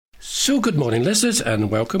So good morning, listeners, and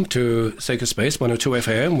welcome to Sacred Space 102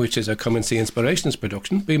 FM, which is a Come and See Inspirations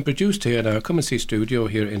production being produced here in our Come and See studio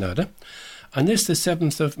here in Ada. And this, the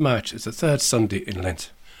 7th of March, is the third Sunday in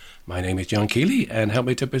Lent. My name is John Keeley, and help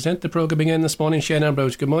me to present the programme again this morning, Shane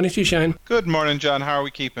Ambrose. Good morning to you, Shane. Good morning, John. How are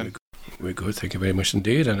we keeping? We're good, thank you very much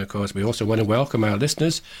indeed. And of course, we also want to welcome our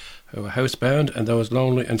listeners who are housebound and those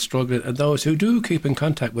lonely and struggling, and those who do keep in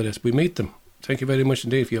contact with us. We meet them. Thank you very much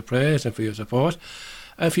indeed for your prayers and for your support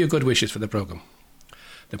and for your good wishes for the programme.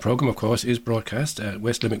 The programme, of course, is broadcast at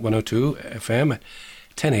West Limerick 102 FM at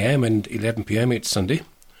 10 a.m. and 11 p.m. each Sunday.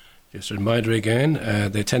 Just a reminder again,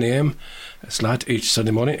 the 10 a.m. slot each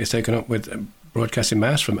Sunday morning is taken up with broadcasting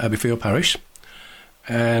Mass from Abbeyfield Parish.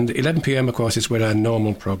 And 11 p.m, of course, is where our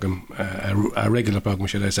normal programme, our regular programme,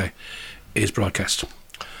 should I say, is broadcast.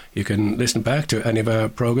 You can listen back to any of our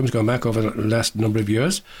programmes going back over the last number of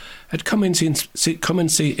years at Come and See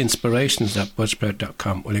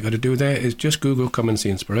Inspirations.buzzsprout.com. All you got to do there is just Google Come and See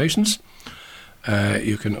Inspirations.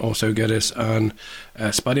 You can also get us on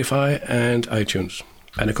Spotify and iTunes.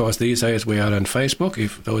 And of course, these days we are on Facebook.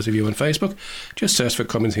 If those of you on Facebook, just search for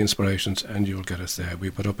Come and See Inspirations and you'll get us there. We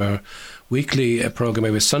put up our weekly programme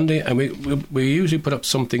every Sunday, and we usually put up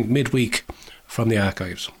something midweek from the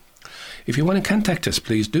archives. If you want to contact us,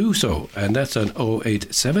 please do so, and that's on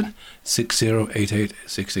 087 6088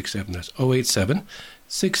 667. That's 087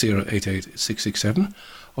 6088 667,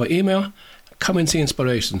 or email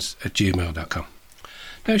comeandseeinspirations@gmail.com.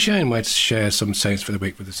 Now, Shane might share some saints for the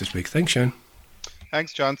week with us this week. Thanks, Shane.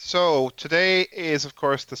 Thanks, John. So today is, of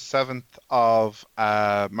course, the 7th of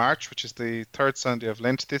March, which is the third Sunday of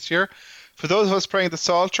Lent this year. For those of us praying the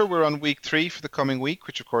Psalter, we're on week 3 for the coming week,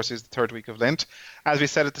 which of course is the third week of Lent. As we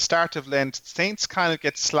said at the start of Lent, saints kind of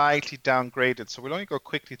get slightly downgraded. So we'll only go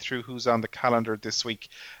quickly through who's on the calendar this week.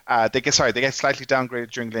 They get slightly downgraded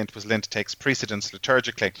during Lent because Lent takes precedence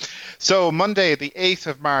liturgically. So Monday, the 8th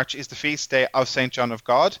of March, is the feast day of St. John of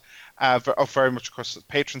God. Very much, of course,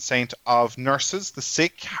 patron saint of nurses, the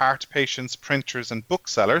sick, heart patients, printers and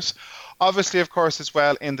booksellers. Obviously, of course, as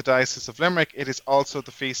well in the Diocese of Limerick, it is also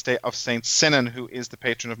the feast day of St. Sinan, who is the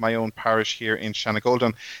patron of my own parish here in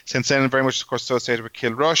Shanagolden. St. Sinan very much, of course, associated with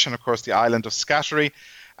Kilrush and, of course, the island of Scattery.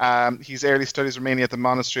 His early studies were mainly at the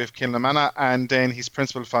monastery of Kilnamana, and then his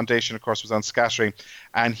principal foundation, of course, was on Scattery.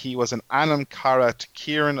 And he was an Anam Cara to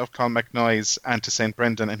Kieran of Clonmacnoise and to St.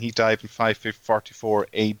 Brendan, and he died in 544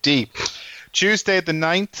 AD. Tuesday, the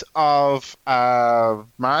 9th of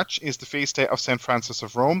March, is the feast day of St. Francis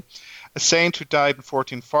of Rome, a saint who died in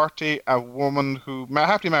 1440, a woman who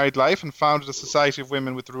happily married life and founded a society of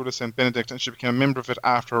women with the rule of St. Benedict, and she became a member of it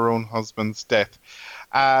after her own husband's death.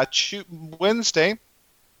 Wednesday,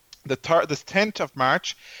 the 10th of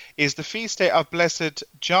March, is the feast day of Blessed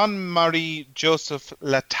John Marie Joseph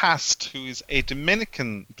Lataste, who is a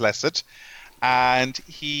Dominican blessed. And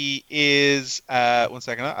he is, one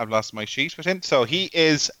second, I've lost my sheet with him. So he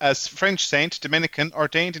is a French saint, Dominican,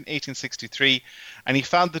 ordained in 1863, and he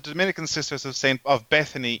founded the Dominican Sisters of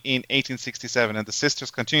Bethany in 1867. And the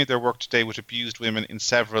sisters continued their work today with abused women in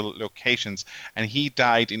several locations. And he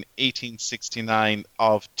died in 1869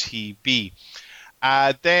 of TB.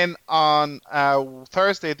 Then on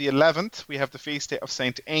Thursday the 11th, we have the feast day of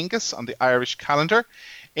St. Angus on the Irish calendar.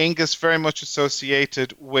 Angus very much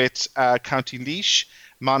associated with County Laois,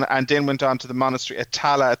 and then went on to the monastery at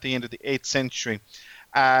Tala at the end of the 8th century.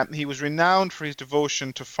 He was renowned for his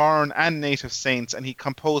devotion to foreign and native saints, and he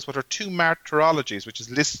composed what are 2 martyrologies, which is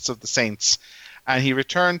lists of the saints. And he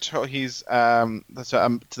returned to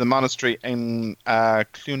the monastery in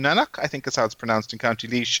Clunannock, I think is how it's pronounced, in County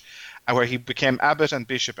Laois, where he became abbot and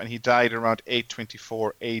bishop, and he died around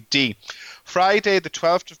 824 AD. Friday, the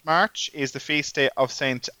 12th of March, is the feast day of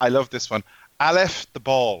Saint, I love this one, Aleph the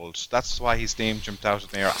Bald. That's why his name jumped out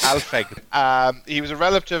at me, or Alfeg. He was a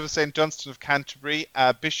relative of St. Dunstan of Canterbury,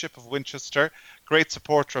 Bishop of Winchester, great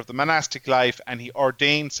supporter of the monastic life, and he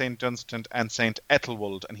ordained St. Dunstan and St.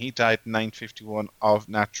 Ethelwold, and he died in 951 of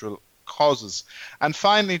natural causes. And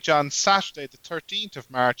finally, John, Saturday, the 13th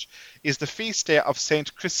of March, is the feast day of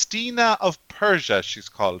St. Christina of Persia, she's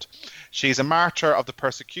called. She's a martyr of the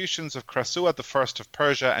persecutions of Crasua I of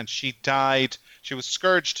Persia, and she died. She was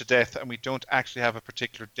scourged to death, and we don't actually have a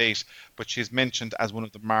particular date, but she's mentioned as one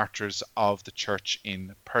of the martyrs of the church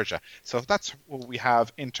in Persia. So that's what we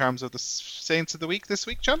have in terms of the saints of the week this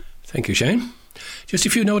week, John. Thank you, Shane. Just a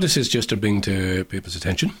few notices just to bring to people's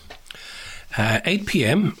attention. 8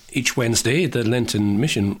 p.m. each Wednesday, the Lenten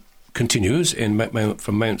Mission continues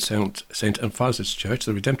from Mount St. Alphonsus Church,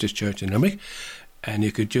 the Redemptorist Church in Limerick, and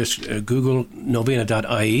you could just Google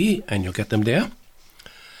novena.ie and you'll get them there.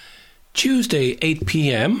 Tuesday, 8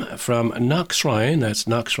 p.m. from Knox Shrine, that's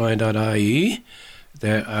knoxshrine.ie.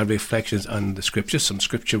 There are reflections on the scriptures, some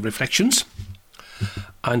scripture reflections.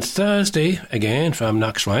 On Thursday, again from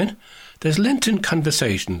Knox Shrine, there's Lenten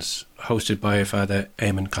Conversations, hosted by Father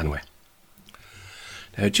Eamon Conway.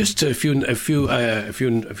 Now, just a few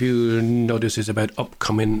notices about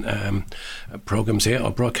upcoming programs here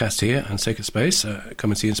or broadcasts here on Sacred Space.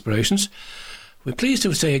 Come and see Inspirations. We're pleased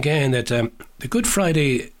to say again that the Good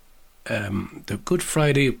Friday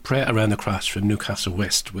prayer around the cross from Newcastle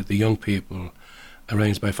West with the young people,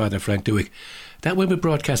 arranged by Father Frank Dewick, that will be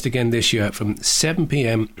broadcast again this year from 7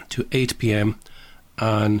 p.m. to 8 p.m.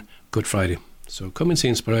 on Good Friday. So come and see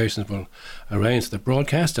Inspirations. Will arrange the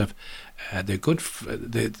broadcast of the Good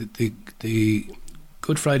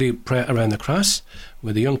Friday prayer around the cross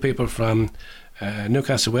with the young people from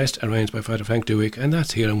Newcastle West, arranged by Father Frank Dewick, and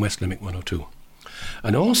that's here in West Limerick 102.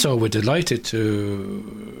 And also we're delighted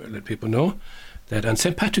to let people know that on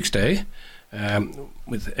St. Patrick's Day, we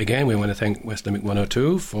want to thank West Limerick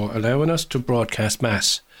 102 for allowing us to broadcast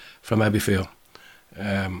Mass from Abbeyfield.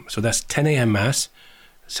 So that's 10 a.m. Mass,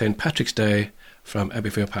 St. Patrick's Day from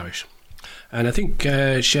Abbeyfield Parish. And I think,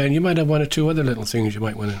 Shane, you might have one or two other little things you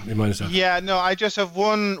might want to remind us of. Yeah, no, I just have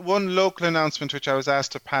one local announcement which I was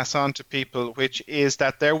asked to pass on to people, which is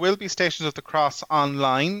that there will be Stations of the Cross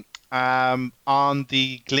online on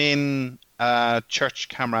the Glyn church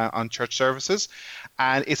camera on church services.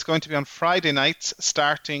 And it's going to be on Friday nights,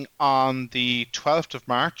 starting on the 12th of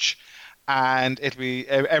March. And it'll be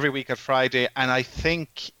every week at Friday, and I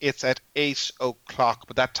think it's at 8 o'clock,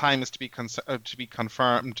 but that time is to be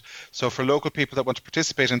confirmed. So for local people that want to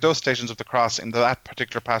participate in those Stations of the Cross in that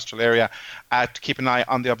particular pastoral area, to keep an eye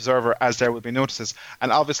on the Observer, as there will be notices.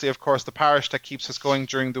 And obviously, of course, the parish that keeps us going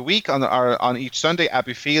during the week on each Sunday,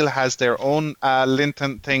 Abbeyfield, has their own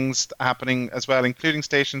Lenten things happening as well, including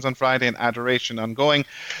stations on Friday and adoration ongoing.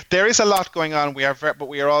 There is a lot going on. But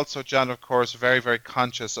we are also, John, of course, very, very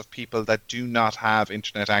conscious of people that do not have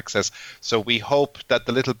internet access. So we hope that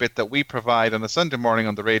the little bit that we provide on a Sunday morning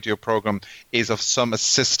on the radio program is of some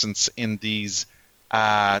assistance in these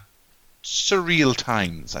surreal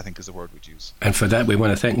times, I think is the word we'd use. And for that, we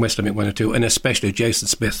want to thank West Limerick 102 and especially Jason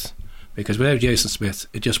Smith, because without Jason Smith,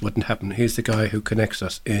 it just wouldn't happen. He's the guy who connects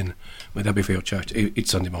us in with Abbeyfield Church each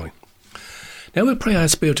Sunday morning. Now we'll pray our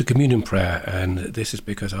Spiritual Communion prayer, and this is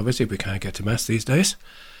because obviously we can't get to Mass these days.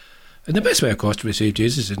 And the best way, of course, to receive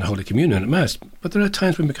Jesus is in Holy Communion at Mass, but there are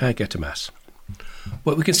times when we can't get to Mass.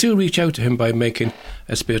 But we can still reach out to him by making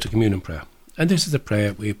a Spiritual Communion prayer. And this is the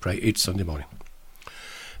prayer we pray each Sunday morning.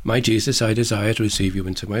 My Jesus, I desire to receive you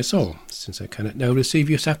into my soul. Since I cannot now receive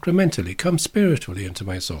you sacramentally, come spiritually into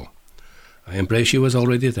my soul. I embrace you as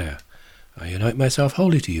already there. I unite myself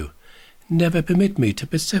wholly to you. Never permit me to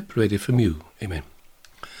be separated from you. Amen.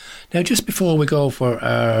 Now, just before we go for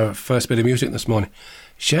our first bit of music this morning,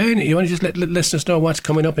 Shane, you want to just let listeners know what's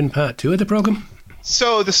coming up in part 2 of the programme?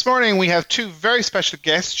 So this morning we have two very special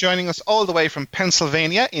guests joining us all the way from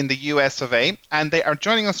Pennsylvania in the US of A, and they are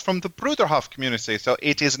joining us from the Broederhof community. So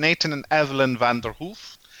it is Nathan and Evelyn van der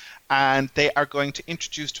Hoof, and they are going to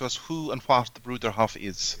introduce to us who and what the Broederhof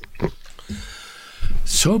is.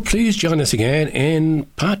 So please join us again in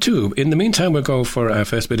part 2. In the meantime, we'll go for our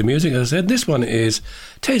first bit of music. As I said, this one is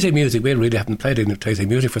Taizé music. We really haven't played any Taizé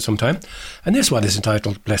music for some time. And this one is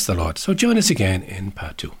entitled Bless the Lord. So join us again in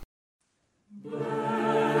part 2.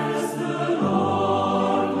 Bless the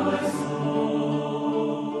Lord, my soul.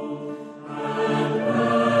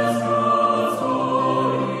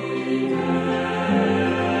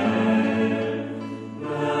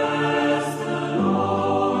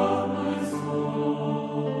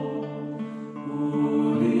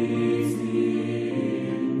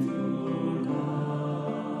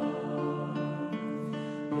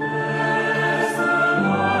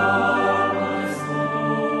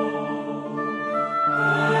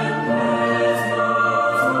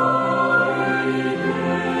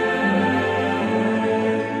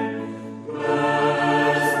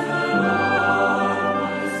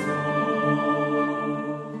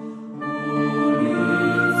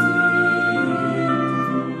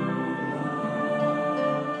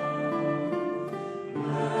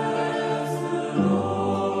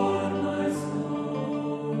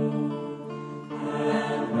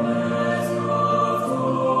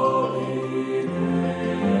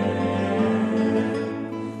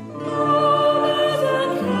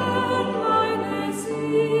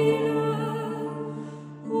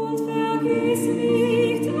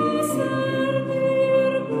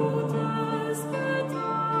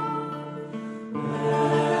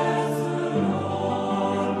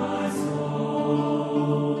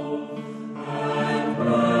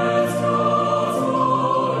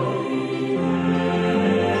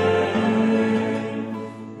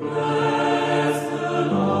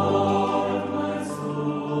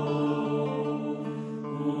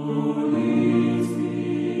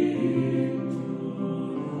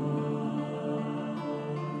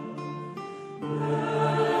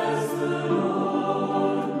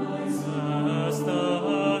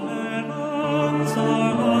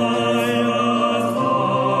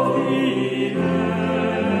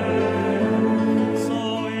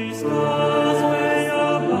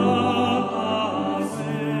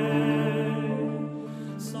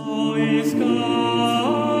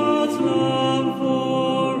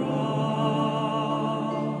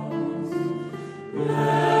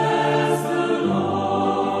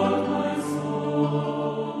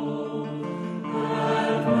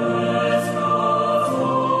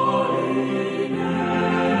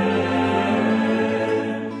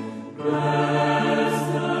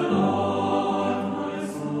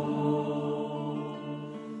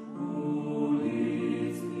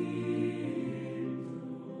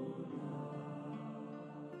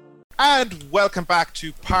 And welcome back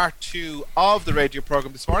to part 2 of the radio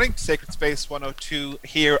program this morning, Sacred Space 102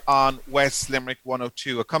 here on West Limerick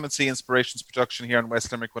 102, a Come and See Inspirations production here on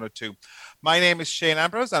West Limerick 102. My name is Shane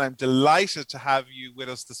Ambrose and I'm delighted to have you with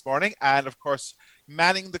us this morning. And of course,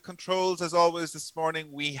 manning the controls as always this morning,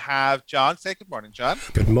 we have John. Say good morning, John.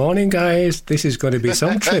 Good morning, guys. This is going to be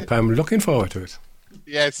some trip. I'm looking forward to it.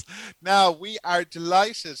 Yes. Now, we are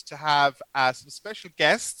delighted to have some special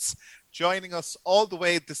guests joining us all the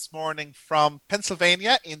way this morning from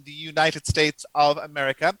Pennsylvania in the United States of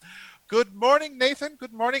America. Good morning, Nathan.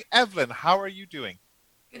 Good morning, Evelyn. How are you doing?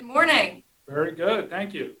 Good morning. Very good.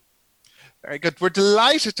 Thank you. Very good. We're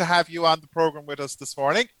delighted to have you on the program with us this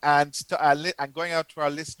morning and going out to our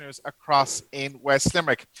listeners across in West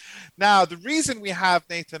Limerick. Now, the reason we have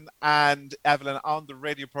Nathan and Evelyn on the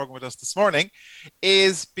radio program with us this morning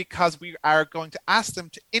is because we are going to ask them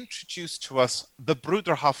to introduce to us the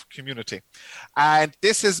Bruderhof community. And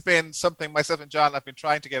this has been something myself and John have been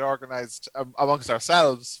trying to get organized amongst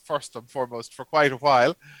ourselves, first and foremost, for quite a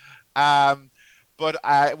while.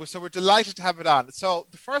 So we're delighted to have it on. So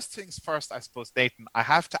the first things first, I suppose, Nathan, we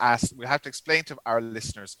have to explain to our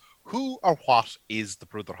listeners, who or what is the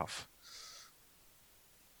Bruderhof?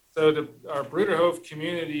 So our Bruderhof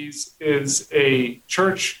Communities is a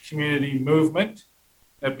church community movement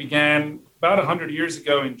that began about 100 years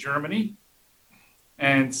ago in Germany.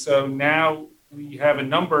 And so now we have a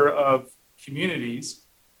number of communities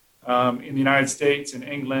in the United States and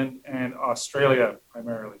England and Australia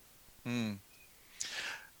primarily. Hmm.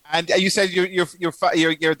 And you said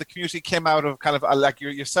the community came out of kind of like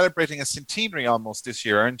you're celebrating a centenary almost this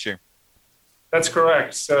year, aren't you? That's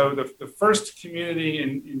correct. So the first community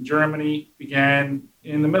in Germany began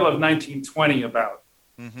in the middle of 1920 about.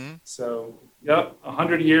 Mm-hmm. So,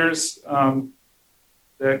 100 years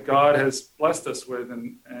that God has blessed us with,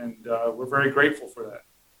 and we're very grateful for that.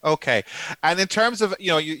 Okay, and in terms of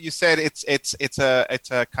you said it's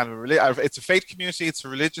a kind of it's a faith community, it's a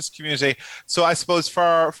religious community. So I suppose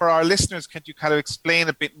for our listeners, can you kind of explain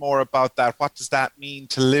a bit more about that? What does that mean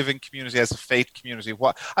to live in community as a faith community?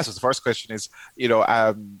 What I suppose the first question is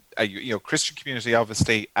Christian community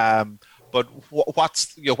obviously, but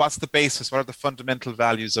what's the basis? What are the fundamental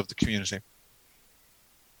values of the community?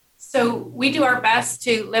 So we do our best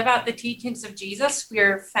to live out the teachings of Jesus.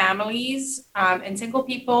 We're families and single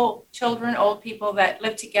people, children, old people that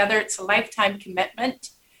live together. It's a lifetime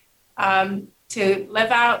commitment to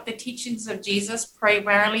live out the teachings of Jesus,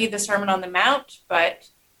 primarily the Sermon on the Mount, but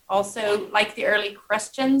also like the early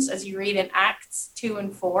Christians, as you read in Acts 2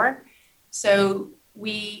 and 4. So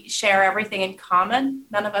we share everything in common.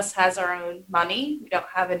 None of us has our own money. We don't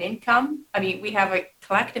have an income. I mean, we have a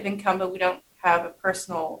collective income, but we don't have a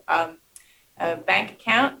personal bank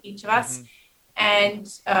account, each of us.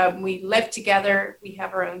 Mm-hmm. And we live together. We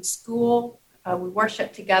have our own school. We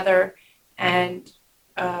worship together. And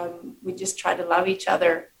we just try to love each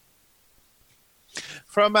other.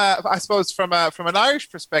 From an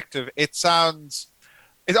Irish perspective, it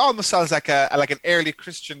almost sounds like an early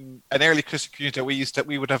Christian community that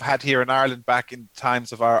we would have had here in Ireland back in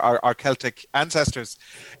times of our Celtic ancestors,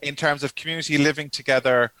 in terms of community living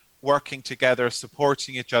together, working together,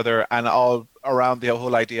 supporting each other, and all around the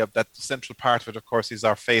whole idea of that central part of it, of course, is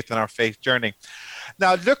our faith and our faith journey.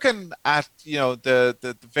 Now, looking at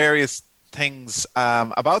the various things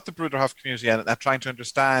about the Bruderhof community and trying to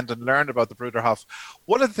understand and learn about the Bruderhof,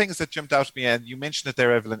 one of the things that jumped out to me, and you mentioned it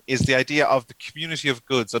there, Evelyn, is the idea of the community of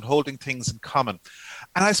goods and holding things in common.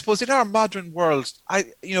 And I suppose in our modern world,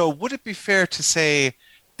 would it be fair to say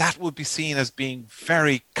that would be seen as being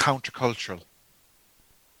very countercultural?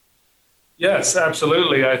 Yes,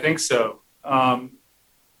 absolutely. I think so.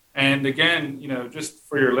 And again, just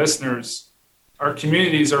for your listeners, our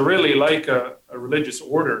communities are really like a religious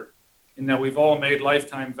order in that we've all made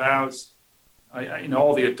lifetime vows,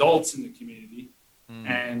 all the adults in the community.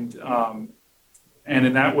 And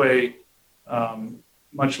in that way,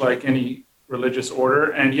 much like any religious order.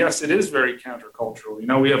 And yes, it is very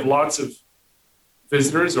countercultural. We have lots of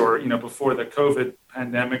visitors, or, before the COVID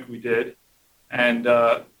pandemic we did. And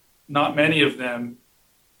not many of them,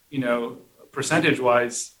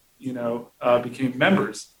 percentage-wise, became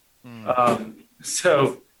members.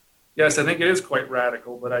 So, yes, I think it is quite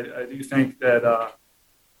radical, but I do think that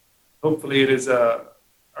hopefully it is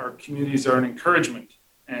our communities are an encouragement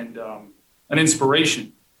and an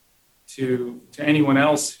inspiration to anyone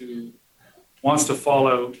else who wants to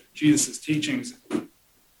follow Jesus' teachings,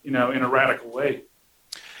 in a radical way.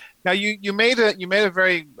 Now, you made a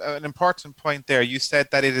very an important point there. You said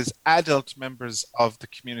that it is adult members of the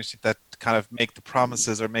community that kind of make the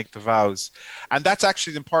promises or make the vows, and that's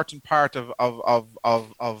actually the important part of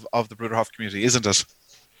the Bruderhof community, isn't it?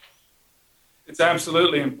 It's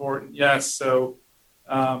absolutely important. Yes. So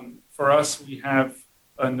for us, we have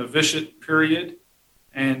a novitiate period,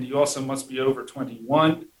 and you also must be over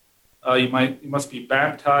 21. You must be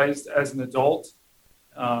baptized as an adult,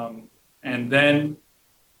 and then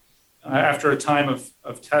after a time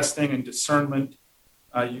of testing and discernment,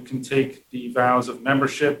 you can take the vows of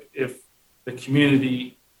membership if the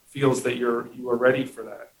community feels that you are ready for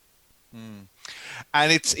that. Mm.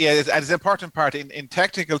 And it's an important part in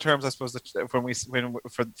technical terms, I suppose. That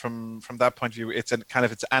from that point of view, it's an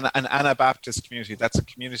Anabaptist community. That's a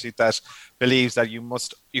community that believes that you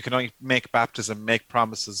can only make baptism, make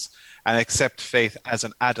promises, and accept faith as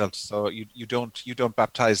an adult. So you don't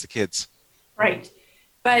baptize the kids. Right.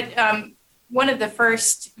 But one of the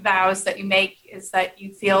first vows that you make is that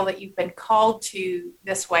you feel that you've been called to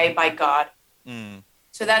this way by God. Mm.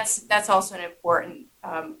 So that's also an important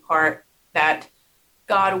part, that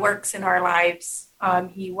God works in our lives.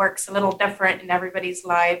 He works a little different in everybody's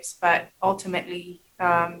lives, but ultimately,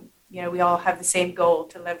 we all have the same goal,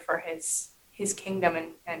 to live for His kingdom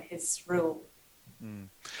and His rule. Mm.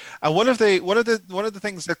 And one of the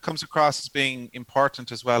things that comes across as being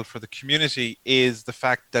important as well for the community is the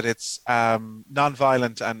fact that it's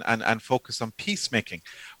non-violent and focused on peacemaking.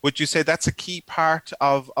 Would you say that's a key part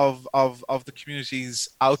of the community's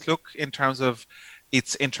outlook in terms of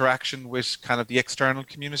its interaction with kind of the external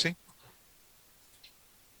community?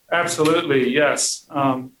 Absolutely, yes.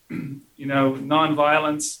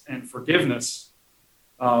 Nonviolence and forgiveness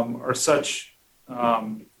are such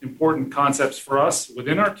important concepts for us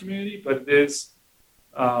within our community, but it is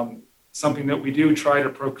something that we do try to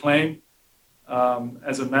proclaim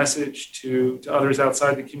as a message to others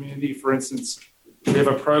outside the community. For instance, we have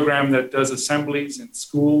a program that does assemblies in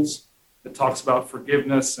schools that talks about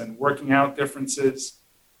forgiveness and working out differences,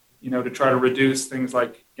 to try to reduce things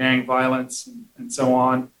like gang violence and so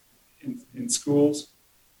on in schools.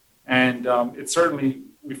 And it's certainly,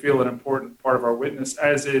 we feel, an important part of our witness,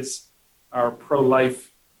 as is our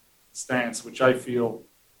pro-life stance, which I feel,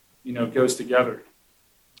 goes together.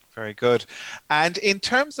 Very good. And in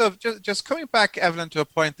terms of just coming back, Evelyn, to a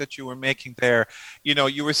point that you were making there,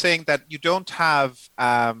 you were saying that you don't have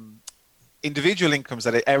individual incomes,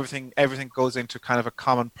 that everything goes into kind of a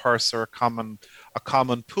common purse or a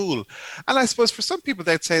common pool. And I suppose for some people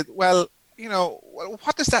they'd say, well,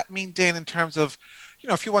 what does that mean then in terms of,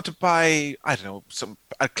 if you want to buy, I don't know, some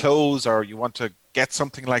clothes, or you want to get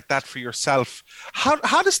something like that for yourself,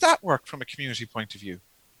 how does that work from a community point of view?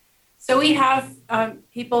 So we have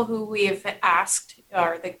people who we have asked,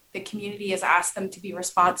 or the community has asked them to be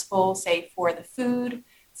responsible, say, for the food.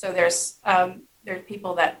 So there's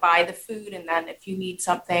people that buy the food, and then if you need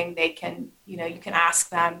something, they can, you can ask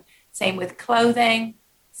them. Same with clothing.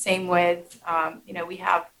 Same with, we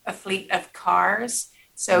have a fleet of cars.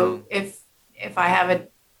 So if I have a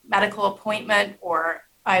medical appointment, or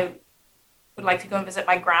I would like to go and visit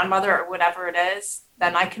my grandmother, or whatever it is,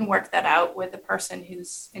 then I can work that out with the person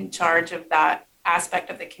who's in charge of that aspect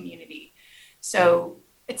of the community. So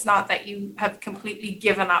it's not that you have completely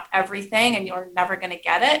given up everything and you're never going to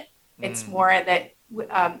get it. It's more that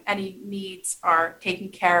any needs are taken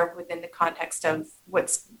care of within the context of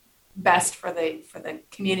what's best for the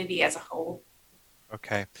community as a whole.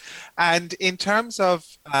 Okay. And in terms of,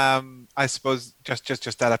 I suppose,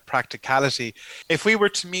 just out of practicality, if we were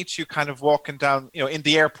to meet you kind of walking down, in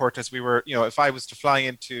the airport, as we were, if I was to fly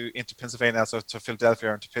into Pennsylvania, so to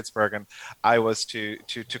Philadelphia or to Pittsburgh, and I was to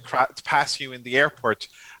pass you in the airport,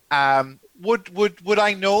 would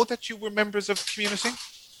I know that you were members of the community?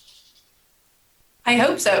 I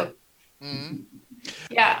hope so. Mm-hmm.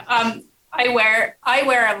 Yeah. I wear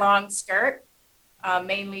a long skirt.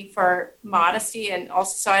 Mainly for modesty, and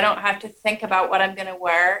also so I don't have to think about what I'm going to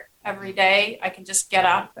wear every day. I can just get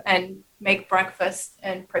up and make breakfast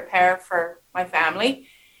and prepare for my family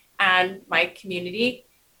and my community.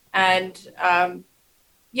 And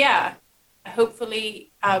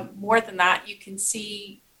hopefully more than that, you can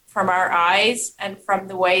see from our eyes and from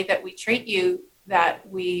the way that we treat you that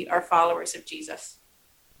we are followers of Jesus.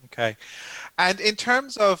 Okay. And in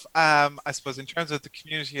terms of, I suppose, in terms of the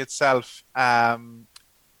community itself,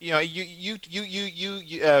 you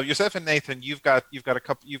yourself and Nathan, you've got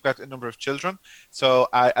a number of children. So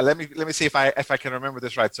let me see if I can remember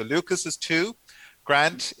this right. So Lucas is 2,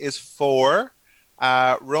 Grant is 4,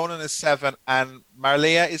 Ronan is 7, and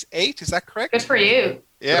Marlea is 8. Is that correct? Good for you.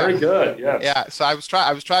 Yeah. Very good. Yes. Yeah. So I was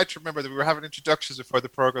trying to remember that we were having introductions before the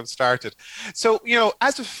program started. So,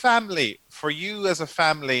 as a family, for you as a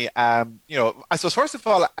family, I suppose first of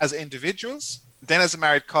all, as individuals, then as a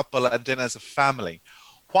married couple, and then as a family,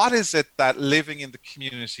 what is it that living in the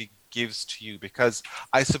community gives to you? Because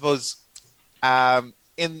I suppose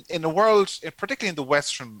in the world, particularly in the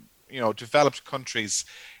Western, developed countries,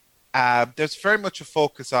 there's very much a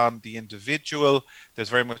focus on the individual. There's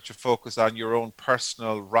very much a focus on your own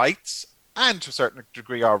personal rights and to a certain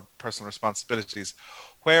degree our personal responsibilities.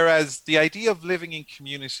 Whereas the idea of living in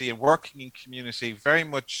community and working in community very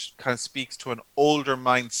much kind of speaks to an older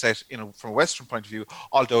mindset, from a Western point of view,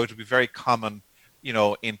 although it would be very common,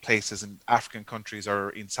 in places in African countries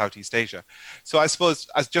or in Southeast Asia. So I suppose,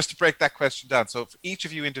 as just to break that question down, so for each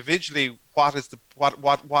of you individually, what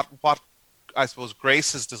I suppose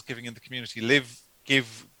graces does giving in the community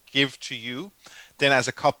give to you, then as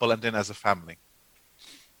a couple and then as a family?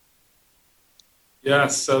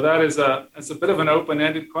 Yes, so it's a bit of an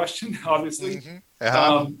open-ended question, obviously.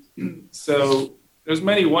 So there's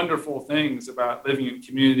many wonderful things about living in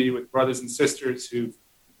community with brothers and sisters who've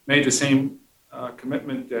made the same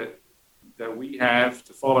commitment that we have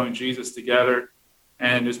to following Jesus together,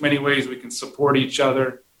 and there's many ways we can support each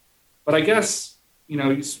other. But I guess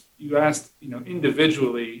you asked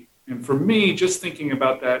individually, and for me, just thinking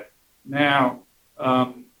about that now,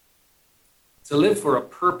 to live for a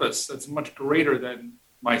purpose that's much greater than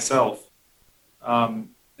myself,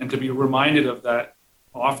 and to be reminded of that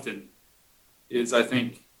often is, I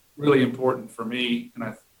think, really important for me.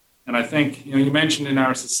 And I think you mentioned in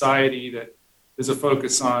our society that there's a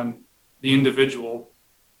focus on the individual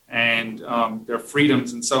and their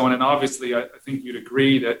freedoms and so on. And obviously, I think you'd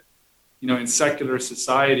agree that in secular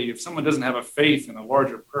society, if someone doesn't have a faith in a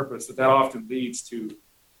larger purpose, that often leads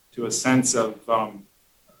to a sense of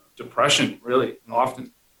depression, really,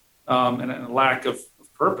 often, and a lack of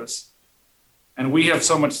purpose. And we have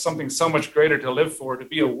something so much greater to live for, to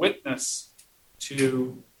be a witness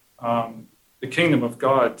to the kingdom of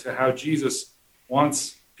God, to how Jesus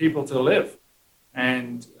wants people to live.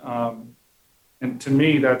 And to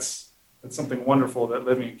me, that's something wonderful that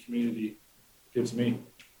living in community gives me.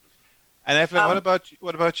 And Evelyn,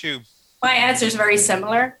 what about you? My answer is very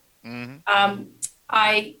similar. Mm-hmm.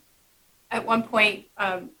 At one point,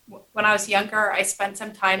 when I was younger, I spent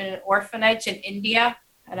some time in an orphanage in India,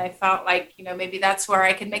 and I felt like, maybe that's where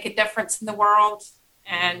I could make a difference in the world.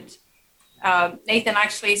 And Nathan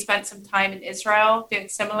actually spent some time in Israel doing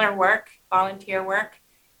similar work, volunteer work.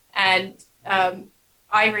 And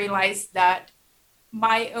I realized that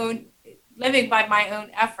living by my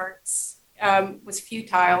own efforts was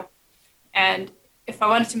futile. And if I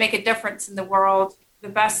wanted to make a difference in the world, the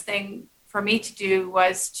best thing for me to do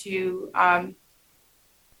was to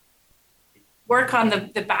work on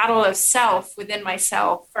the battle of self within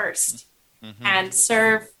myself first, and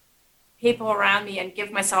serve people around me and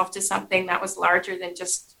give myself to something that was larger than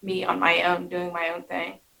just me on my own, doing my own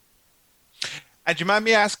thing. And do you mind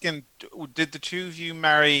me asking, did the two of you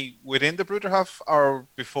marry within the Bruderhof or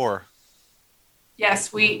before?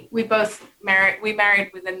 Yes, we both married. We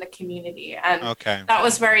married within the community, and okay. That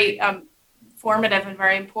was very formative and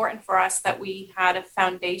very important for us, that we had a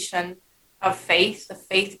foundation of faith, a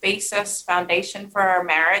faith basis foundation for our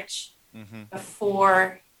marriage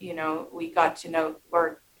before we got to know,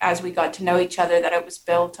 or as we got to know each other, that it was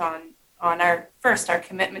built on our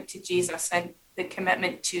commitment to Jesus and the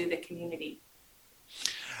commitment to the community.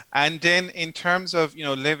 And then, in terms of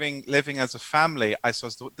living as a family, I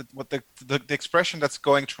suppose the expression that's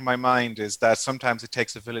going through my mind is that sometimes it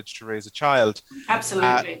takes a village to raise a child.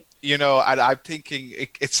 Absolutely. And I'm thinking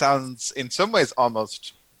it sounds in some ways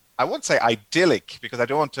almost, I won't say idyllic, because I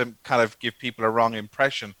don't want to kind of give people a wrong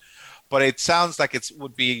impression, but it sounds like it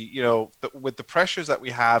would be, with the pressures that we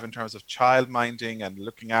have in terms of child minding and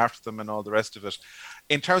looking after them and all the rest of it,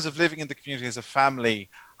 in terms of living in the community as a family.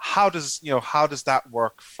 How does that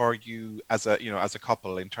work for you as a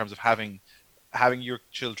couple, in terms of having your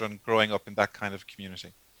children growing up in that kind of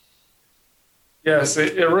community? Yes,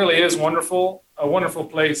 it really is wonderful, a wonderful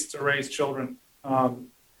place to raise children.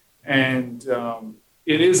 And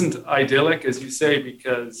it isn't idyllic, as you say,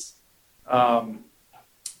 because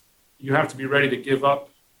you have to be ready to give up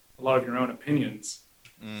a lot of your own opinions.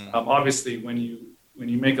 Obviously, when you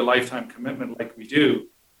make a lifetime commitment like we do,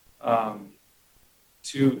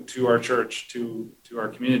 to our church, to our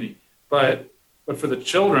community, but for the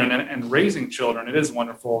children and raising children, it is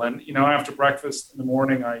wonderful. And after breakfast in the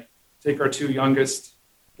morning, I take our two youngest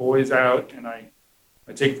boys out, and I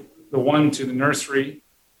take the one to the nursery,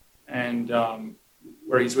 and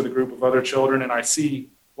where he's with a group of other children, and I see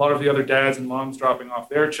a lot of the other dads and moms dropping off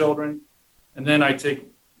their children. And then I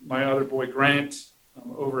take my other boy, Grant,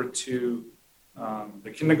 over to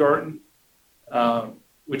the kindergarten,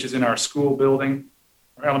 which is in our school building,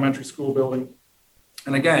 our elementary school building.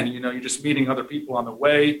 And again, you're just meeting other people on the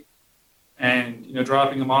way and,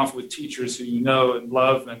 dropping them off with teachers who you know and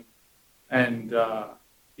love. And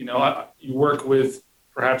you work with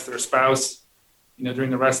perhaps their spouse,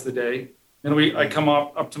 during the rest of the day. Then I come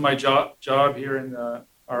up to my job here in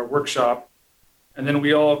our workshop, and then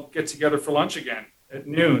we all get together for lunch again at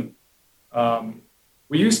noon.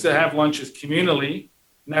 We used to have lunches communally,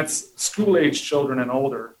 and that's school-age children and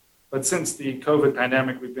older. But since the COVID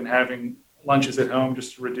pandemic, we've been having lunches at home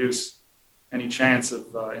just to reduce any chance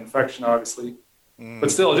of infection, obviously.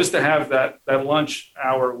 But still, just to have that lunch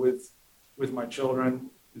hour with my children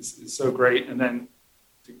is so great. And then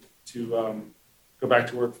to go back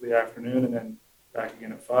to work for the afternoon and then back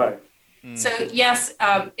again at 5. So yes,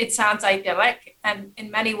 it sounds idyllic, and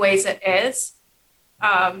in many ways it is.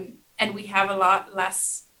 And we have a lot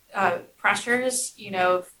less pressures,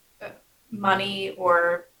 money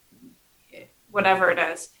or whatever it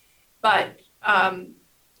is. But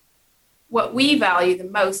what we value the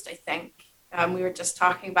most, I think, we were just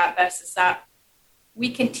talking about this, is that we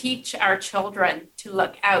can teach our children to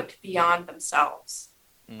look out beyond themselves.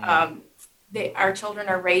 Our children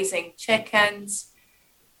are raising chickens.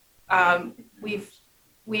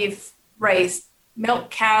 We've raised milk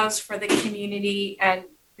cows for the community, and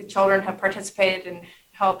the children have participated in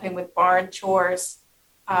helping with barn chores.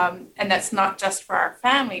 And that's not just for our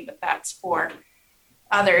family, but that's for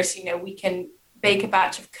others. We can bake a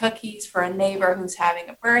batch of cookies for a neighbor who's having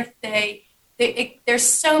a birthday. There's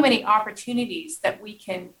so many opportunities that we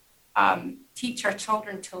can teach our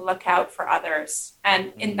children to look out for others,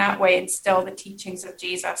 and in that way instill the teachings of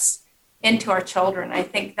Jesus into our children. I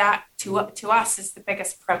think that to us is the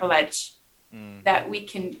biggest privilege, that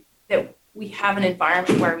we have an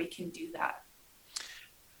environment where we can do that.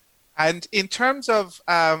 And in terms of,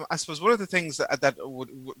 I suppose one of the things that would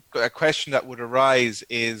a question that would arise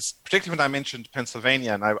is, particularly when I mentioned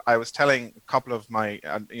Pennsylvania, and I was telling a couple of my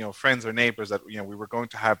friends or neighbors that we were going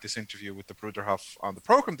to have this interview with the Bruderhof on the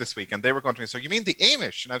program this week, and they were going to me, so you mean the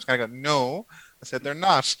Amish? And I was kind of going, no. I said they're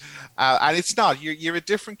not, and it's not. You're a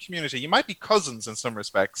different community. You might be cousins in some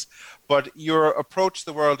respects, but your approach to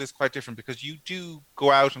the world is quite different, because you do go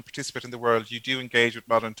out and participate in the world. You do engage with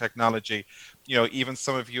modern technology. Even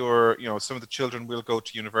some of some of the children will go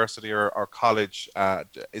to university or college.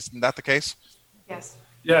 Isn't that the case?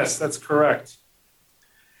 Yes, that's correct.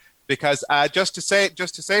 Because just to say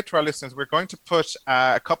to our listeners, we're going to put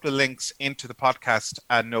a couple of links into the podcast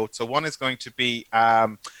notes. So one is going to be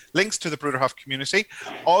links to the Bruderhof community,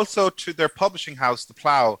 also to their publishing house, The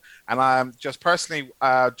Plough. And just personally,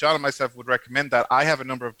 John and myself would recommend that. I have a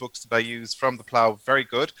number of books that I use from The Plough, very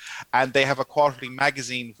good. And they have a quarterly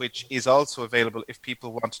magazine, which is also available if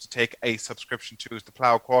people want to take a subscription to The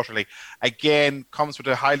Plough Quarterly. Again, comes with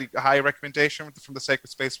a high recommendation from the Sacred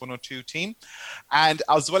Space 102 team. And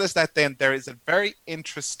as well as that, then there is a very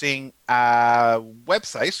interesting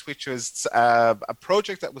website, which was a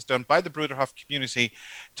project that was done by the Bruderhof community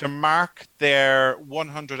to mark their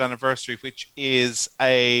 100th anniversary, which is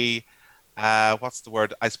a what's the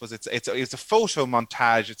word? I suppose it's a photo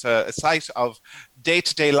montage. It's a site of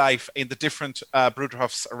day-to-day life in the different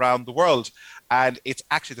Bruderhofs around the world. And it's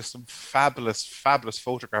actually, there's some fabulous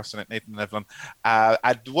photographs in it, Nathan and Evelyn.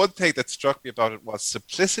 And one thing that struck me about it was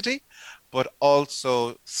simplicity, but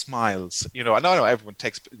also smiles. I know everyone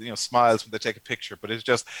takes smiles when they take a picture, but it's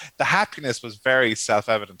just the happiness was very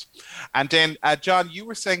self-evident. And then, John, you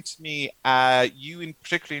were saying to me you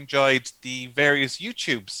particularly enjoyed the various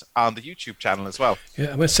YouTubes on the YouTube channel as well.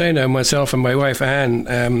 Yeah, I was saying myself and my wife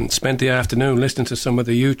Anne spent the afternoon listening to some of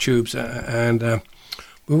the YouTubes, and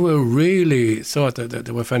we were really thought that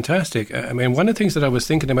they were fantastic. I mean, one of the things that I was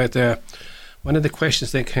thinking about there, one of the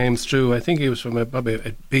questions that came through, I think it was from probably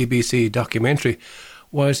a BBC documentary,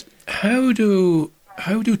 was how do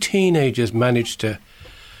teenagers manage to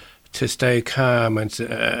stay calm and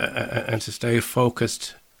to stay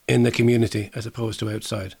focused in the community as opposed to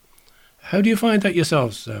outside? How do you find that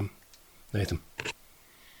yourselves, Nathan?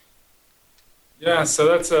 Yeah, so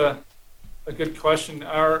that's a good question.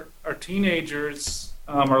 Our teenagers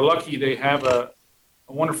are lucky; they have a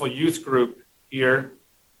wonderful youth group here.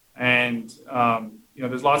 And,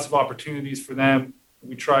 there's lots of opportunities for them.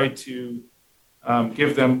 We try to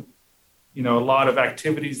give them, a lot of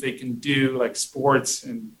activities they can do, like sports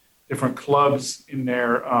and different clubs in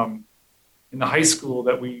their in the high school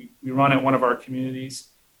that we run at one of our communities.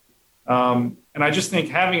 And I just think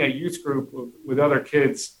having a youth group with other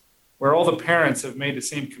kids where all the parents have made the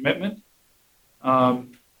same commitment.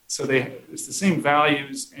 So it's the same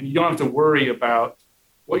values, and you don't have to worry about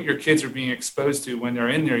what your kids are being exposed to when they're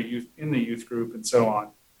in the youth group and so on.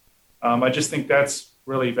 I just think that's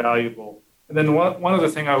really valuable. And then one other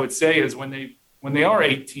thing I would say is when they are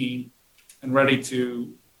 18 and ready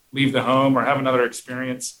to leave the home or have another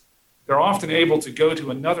experience, they're often able to go to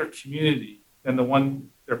another community than the one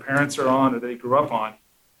their parents are on or they grew up on,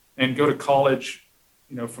 and go to college,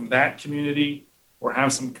 from that community, or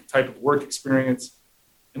have some type of work experience.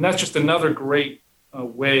 And that's just another great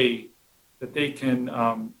way that they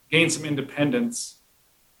can gain some independence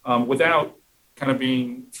without kind of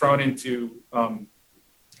being thrown into,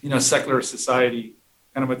 secular society,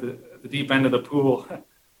 kind of at the deep end of the pool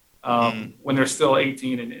when they're still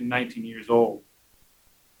 18 and 19 years old.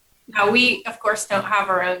 Now, we, of course, don't have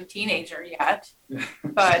our own teenager yet,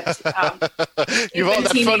 but you've all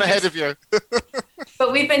that fun ahead of you.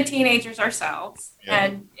 But we've been teenagers ourselves,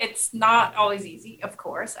 and it's not always easy, of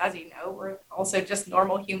course. As you know, we're also just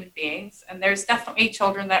normal human beings, and there's definitely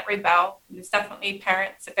children that rebel. There's definitely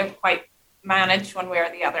parents that don't quite manage one way or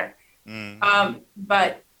the other.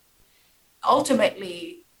 But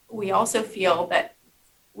ultimately, we also feel that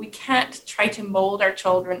we can't try to mold our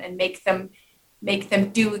children and make them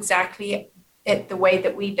do exactly it the way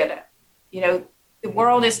that we did it. The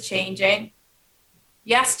world is changing.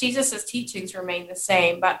 Yes, Jesus's teachings remain the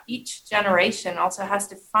same, but each generation also has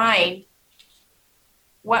to find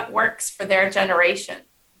what works for their generation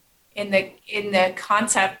in the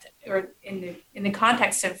concept or in the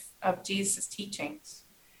context of Jesus' teachings.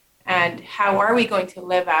 And how are we going to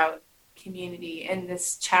live out community in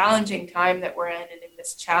this challenging time that we're in and in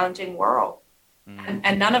this challenging world?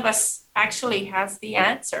 And none of us actually has the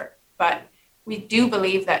answer, but we do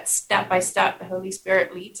believe that step by step the Holy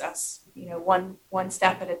Spirit leads us, one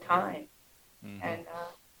step at a time. And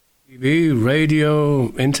TV,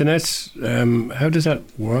 radio, internet, how does that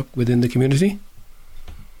work within the community?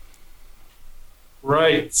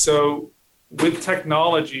 Right. So with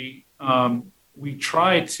technology, we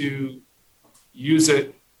try to use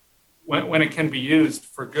it when it can be used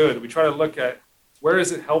for good. We try to look at where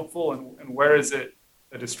is it helpful and where is it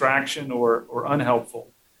a distraction or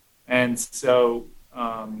unhelpful. And so,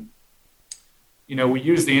 we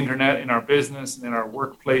use the internet in our business and in our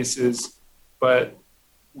workplaces, but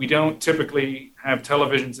we don't typically have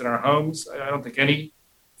televisions in our homes. I don't think any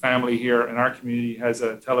family here in our community has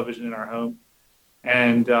a television in our home.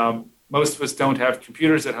 And most of us don't have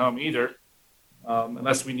computers at home either,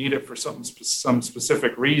 unless we need it for some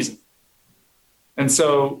specific reason. And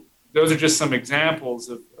so those are just some examples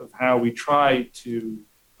of how we try to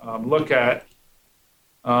look at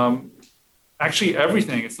actually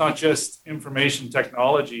everything. It's not just information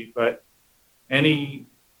technology, but any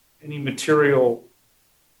material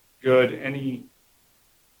good,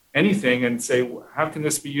 anything, and say, how can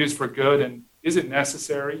this be used for good, and is it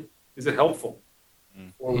necessary? Is it helpful?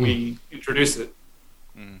 Or we introduce it.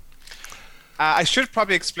 I should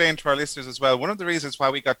probably explain to our listeners as well, one of the reasons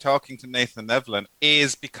why we got talking to Nathan and Evelyn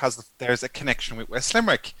is because there's a connection with West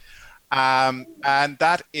Limerick. And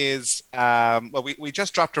that is, we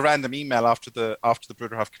just dropped a random email after the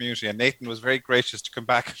Bruderhof community, and Nathan was very gracious to come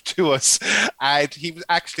back to us. And he was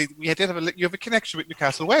actually, you have a connection with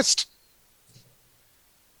Newcastle West.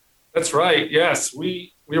 That's right. Yes,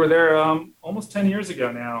 we were there almost 10 years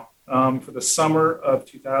ago now, for the summer of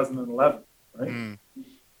 2011, right?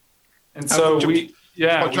 And so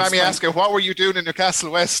let me ask you, what were you doing in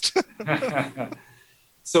Newcastle West?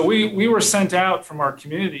 So we were sent out from our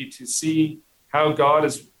community to see how God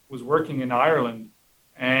was working in Ireland,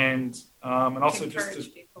 and also just to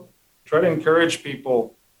try to encourage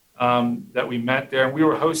people that we met there. And we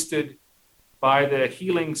were hosted by the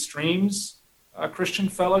Healing Streams Christian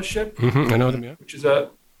Fellowship. I know them, yeah. Which is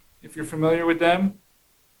if you're familiar with them.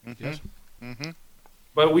 Yes.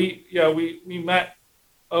 But we met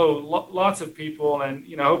lots of people, and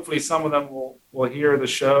hopefully some of them will hear the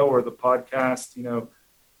show or the podcast.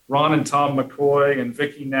 Ron and Tom McCoy and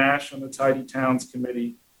Vicky Nash on the Tidy Towns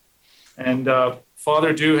Committee, and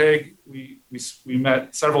Father Duhigg. We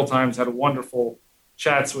met several times, had wonderful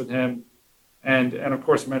chats with him, and of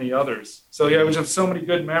course many others. So we have so many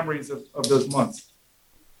good memories of those months.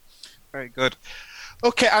 Very good.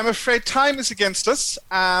 Okay, I'm afraid time is against us,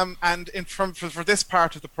 and for this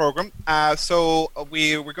part of the program. So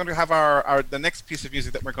we're going to have the next piece of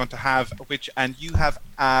music that we're going to have, and you have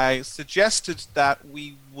suggested that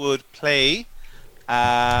we would play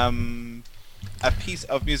a piece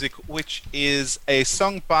of music which is a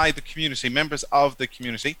song by the community, members of the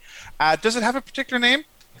community. Does it have a particular name?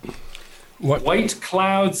 What? White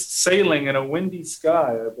clouds sailing in a windy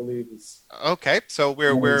sky, I believe is. Okay, so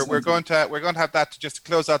we're going to have that to just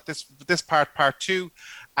close out this part 2,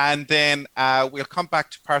 and then we'll come back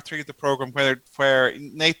to part 3 of the program where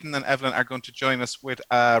Nathan and Evelyn are going to join us with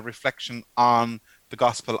a reflection on the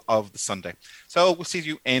Gospel of the Sunday. So we'll see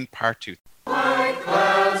you in part 2. White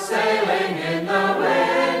clouds sailing in the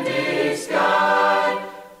windy sky.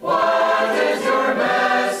 What is your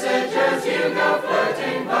message as you go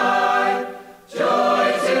floating by?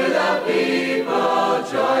 Joy to the people,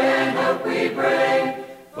 joy and hope we bring.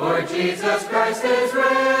 For Jesus Christ is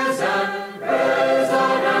risen, risen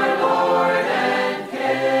our Lord and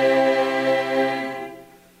King.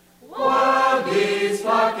 Wild bees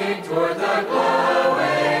flocking toward the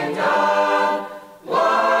glowing dawn.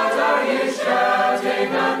 What are you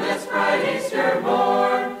shouting on this bright Easter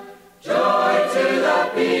morn? Joy to the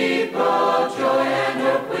people, joy and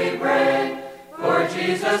hope we bring. For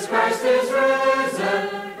Jesus Christ is risen,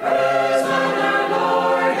 risen our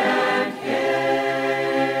Lord and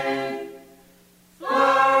King.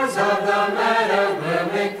 Flowers of the meadow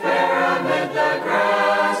blooming fair amid the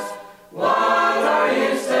grass. What are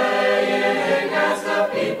you saying as the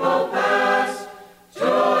people pass?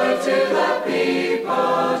 Joy to the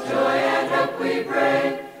people, joy and hope we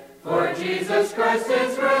bring. For Jesus Christ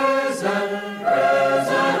is risen,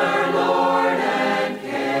 risen our Lord and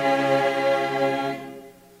King.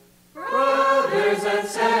 Brothers and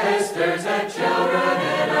sisters and children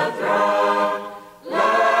in a throng,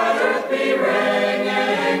 let earth be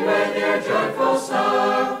ringing with your joyful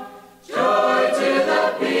song. Joy to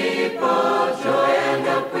the people, joy and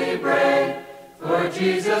hope we bring. For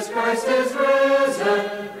Jesus Christ is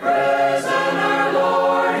risen, risen our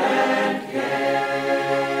Lord and King.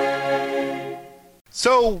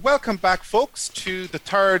 So welcome back, folks, to the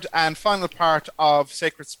third and final part of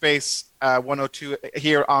Sacred Space 102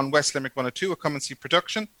 here on West Limerick 102, a Come and See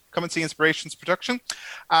production. Come and See Inspirations production.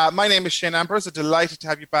 My name is Shane Ambrose. I'm delighted to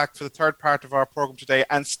have you back for the third part of our program today.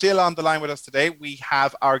 And still on the line with us today, we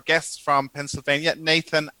have our guests from Pennsylvania,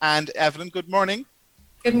 Nathan and Evelyn. Good morning.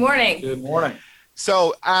 Good morning. Good morning.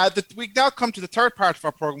 So we now come to the third part of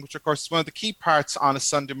our program, which of course is one of the key parts on a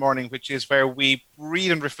Sunday morning, which is where we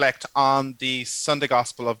read and reflect on the Sunday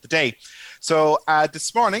Gospel of the day. So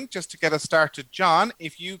this morning, just to get us started, John,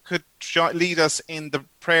 if you could lead us in the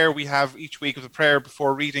prayer we have each week of the prayer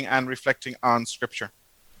before reading and reflecting on Scripture.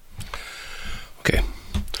 Okay.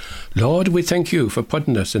 Lord, we thank you for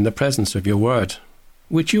putting us in the presence of your word,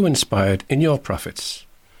 which you inspired in your prophets.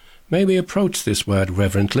 May we approach this word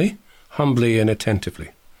reverently, humbly and attentively.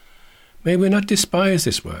 May we not despise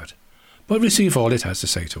this word, but receive all it has to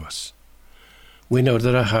say to us. We know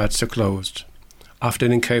that our hearts are closed,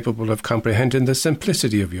 often incapable of comprehending the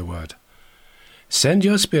simplicity of your word. Send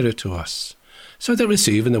your Spirit to us, so that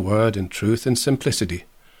receiving the word in truth and simplicity,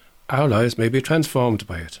 our lives may be transformed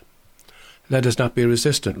by it. Let us not be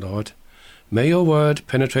resistant, Lord. May your word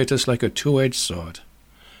penetrate us like a two-edged sword.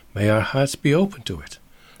 May our hearts be open to it.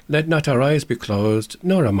 Let not our eyes be closed,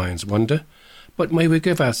 nor our minds wander, but may we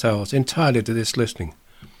give ourselves entirely to this listening.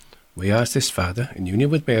 We ask this, Father, in union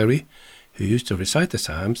with Mary, who used to recite the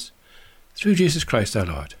Psalms, through Jesus Christ our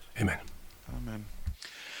Lord. Amen. Amen.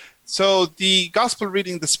 So the Gospel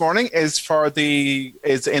reading this morning is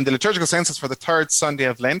in the liturgical census for the third Sunday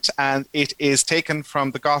of Lent, and it is taken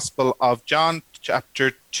from the Gospel of John,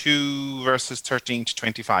 chapter 2, verses 13 to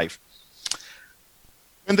 25.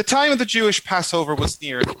 When the time of the Jewish Passover was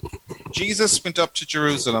near, Jesus went up to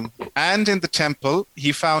Jerusalem, and in the temple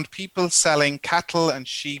he found people selling cattle and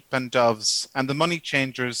sheep and doves, and the money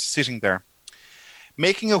changers sitting there.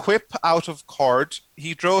 Making a whip out of cord,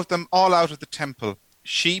 he drove them all out of the temple,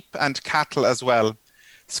 sheep and cattle as well,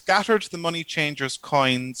 scattered the money changers'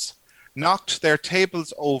 coins, knocked their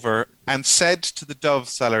tables over, and said to the dove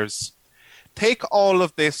sellers, "Take all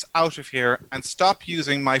of this out of here and stop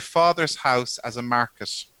using my Father's house as a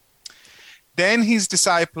market." Then his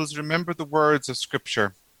disciples remembered the words of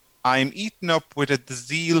Scripture, "I am eaten up with the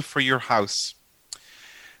zeal for your house."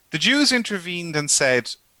 The Jews intervened and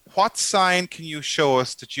said, "What sign can you show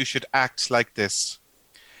us that you should act like this?"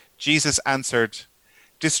 Jesus answered,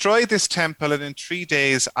 "Destroy this temple, and in 3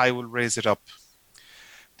 days I will raise it up."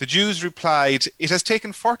 The Jews replied, "It has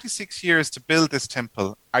taken 46 years to build this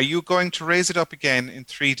temple. Are you going to raise it up again in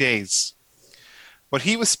 3 days?" But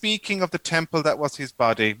he was speaking of the temple that was his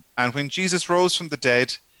body, and when Jesus rose from the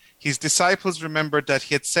dead, his disciples remembered that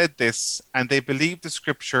he had said this, and they believed the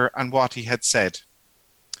Scripture and what he had said.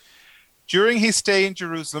 During his stay in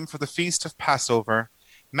Jerusalem for the feast of Passover,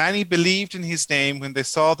 many believed in his name when they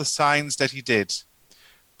saw the signs that he did.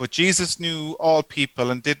 But Jesus knew all people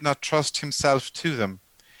and did not trust himself to them.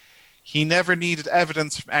 He never needed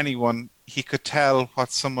evidence from anyone. He could tell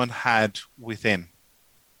what someone had within.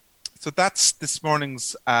 So that's this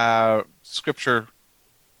morning's scripture.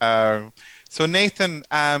 So Nathan,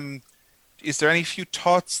 is there any few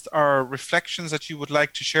thoughts or reflections that you would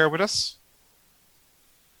like to share with us?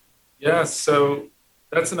 Yes, so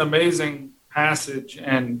that's an amazing passage,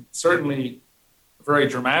 and certainly a very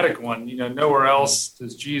dramatic one. Nowhere else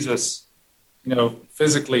does Jesus,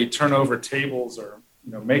 physically turn over tables or,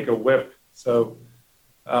 make a whip. So,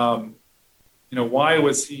 why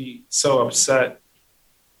was he so upset?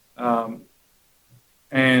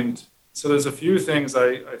 And so there's a few things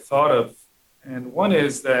I thought of, and one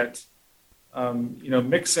is that,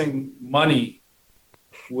 mixing money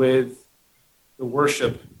with the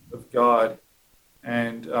worship of God,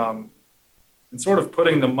 and sort of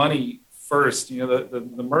putting the money first. The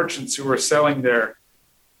merchants who were selling there,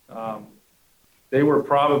 they were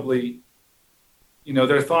probably,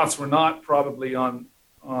 their thoughts were not probably on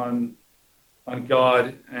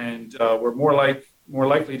God, and were more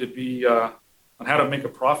likely to be on how to make a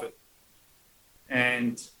profit,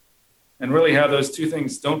 and really how those two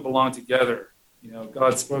things don't belong together.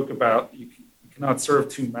 God spoke about you cannot serve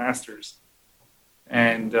two masters.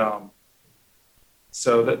 And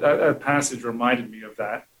so that passage reminded me of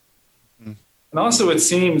that. Mm. And also it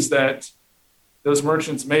seems that those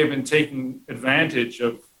merchants may have been taking advantage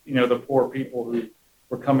of, the poor people who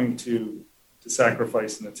were coming to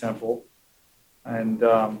sacrifice in the temple. And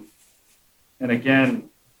again,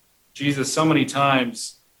 Jesus so many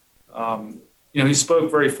times, he spoke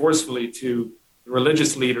very forcefully to the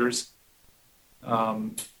religious leaders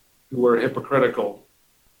who were hypocritical.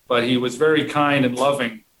 But he was very kind and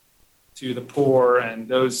loving to the poor and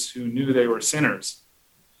those who knew they were sinners.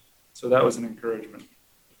 So that was an encouragement.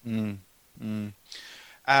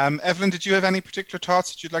 Evelyn, did you have any particular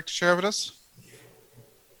thoughts that you'd like to share with us?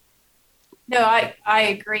 No, I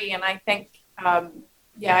agree. And I think,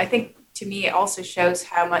 I think to me it also shows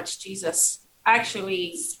how much Jesus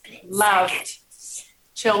actually loved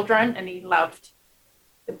children, and he loved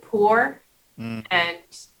the poor. And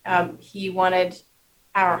he wanted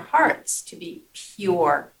our hearts to be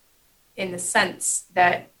pure, in the sense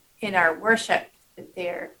that in our worship that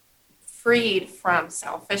they're freed from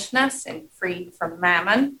selfishness and freed from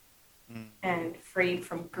mammon and freed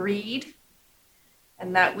from greed,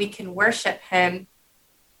 and that we can worship him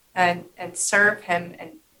and serve him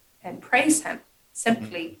and praise him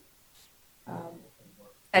simply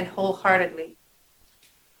and wholeheartedly.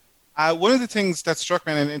 One of the things that struck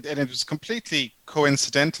me, and it was completely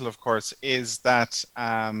coincidental, of course, is that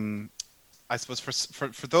I suppose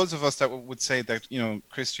for those of us that would say that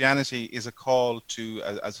Christianity is a call to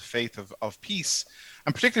as a faith of peace,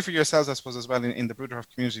 and particularly for yourselves, I suppose, as well in the Bruderhof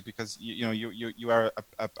community, because you are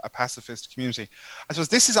a pacifist community. I suppose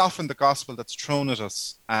this is often the gospel that's thrown at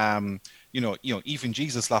us. Even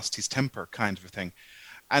Jesus lost his temper, kind of a thing.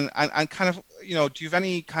 And kind of, do you have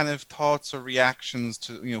any kind of thoughts or reactions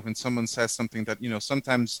to, when someone says something that,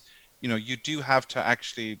 sometimes, you do have to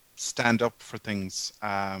actually stand up for things,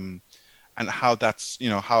 and how that's,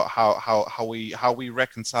 how we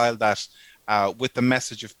reconcile that with the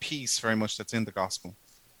message of peace very much that's in the gospel?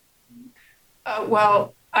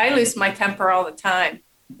 Well, I lose my temper all the time.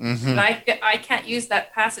 Mm-hmm. And I can't use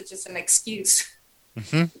that passage as an excuse.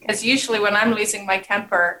 Mm-hmm. Because usually when I'm losing my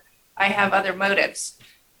temper, I have other motives.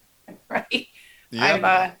 Right?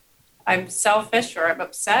 Yep. I'm selfish, or I'm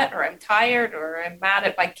upset, or I'm tired, or I'm mad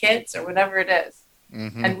at my kids, or whatever it is.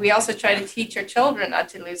 Mm-hmm. And we also try to teach our children not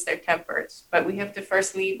to lose their tempers, but we have to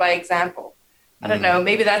first lead by example. I don't know,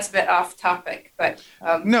 maybe that's a bit off topic, but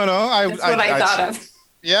that's what I thought of.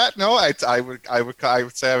 Yeah, no, I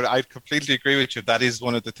would say I'd completely agree with you. That is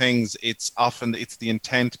one of the things. It's the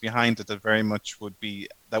intent behind it that very much would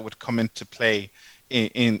come into play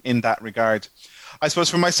in that regard. I suppose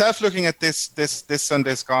for myself, looking at this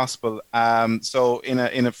Sunday's gospel, so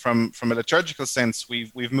from a liturgical sense,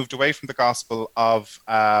 we've moved away from the gospel of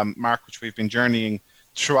Mark, which we've been journeying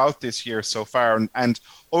throughout this year so far, and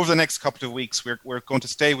over the next couple of weeks, we're going to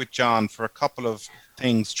stay with John for a couple of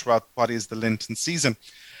things throughout what is the Lenten season.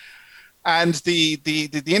 And the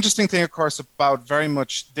interesting thing, of course, about very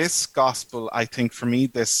much this gospel, I think for me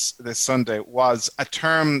this Sunday, was a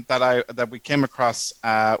term that we came across,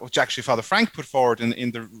 which actually Father Frank put forward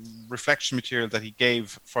in the reflection material that he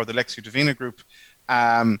gave for the Lectio Divina group,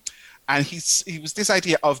 and he was this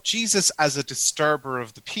idea of Jesus as a disturber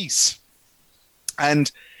of the peace.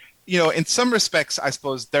 And in some respects, I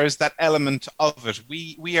suppose there's that element of it.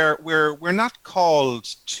 We're not called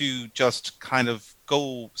to just kind of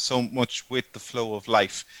go so much with the flow of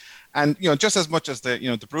life. And just as much as the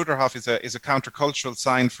Bruderhof is a countercultural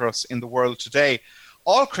sign for us in the world today,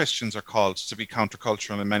 all Christians are called to be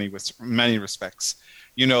countercultural in many respects.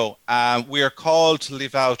 We are called to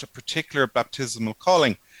live out a particular baptismal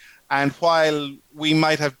calling. And while we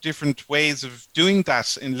might have different ways of doing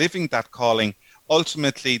that in living that calling,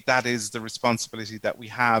 ultimately that is the responsibility that we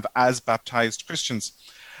have as baptized Christians.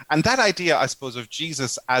 And that idea, I suppose, of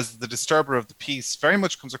Jesus as the disturber of the peace very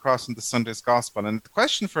much comes across in the Sunday's gospel. And the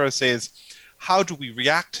question for us is, how do we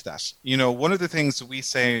react to that? One of the things that we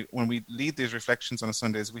say when we lead these reflections on a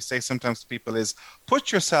Sunday is we say sometimes to people is,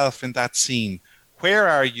 put yourself in that scene. Where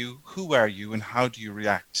are you? Who are you? And how do you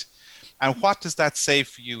react? And what does that say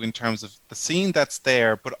for you in terms of the scene that's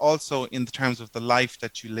there, but also in terms of the life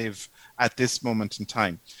that you live at this moment in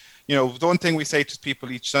time? The one thing we say to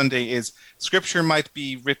people each Sunday is Scripture might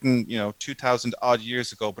be written, 2,000 odd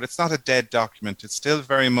years ago, but it's not a dead document. It's still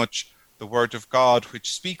very much the Word of God,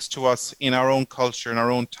 which speaks to us in our own culture, in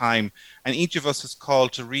our own time. And each of us is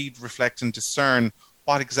called to read, reflect, and discern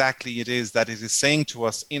what exactly it is that it is saying to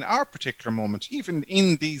us in our particular moment, even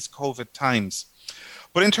in these COVID times.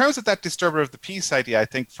 But in terms of that disturber of the peace idea, I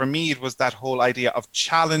think for me it was that whole idea of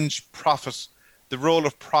challenge, prophet, the role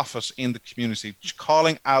of prophet in the community,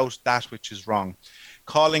 calling out that which is wrong,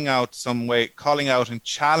 calling out and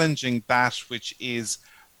challenging that which is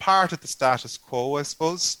part of the status quo, I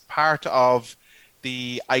suppose, part of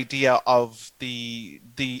the idea of the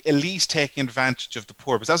elite taking advantage of the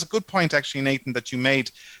poor. Because that's a good point, actually, Nathan, that you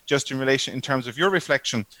made just in terms of your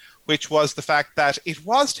reflection, which was the fact that it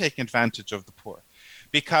was taking advantage of the poor.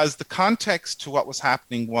 Because the context to what was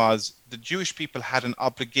happening was the Jewish people had an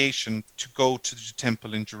obligation to go to the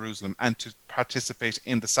temple in Jerusalem and to participate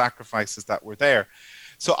in the sacrifices that were there.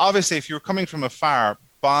 So obviously, if you were coming from afar,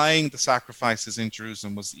 buying the sacrifices in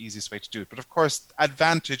Jerusalem was the easiest way to do it. But of course,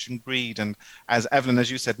 advantage and greed, and as Evelyn,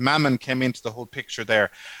 as you said, mammon came into the whole picture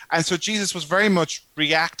there. And so Jesus was very much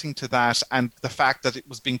reacting to that and the fact that it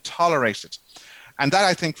was being tolerated. And that,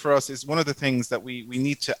 I think, for us is one of the things that we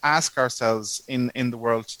need to ask ourselves in the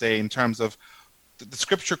world today in terms of the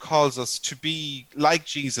Scripture calls us to be, like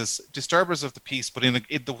Jesus, disturbers of the peace, but in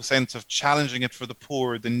the sense of challenging it for the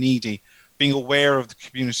poor, the needy, being aware of the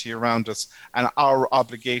community around us and our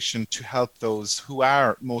obligation to help those who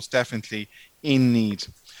are most definitely in need.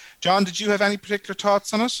 John, did you have any particular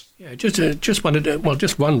thoughts on it? Yeah, just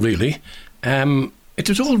one really. It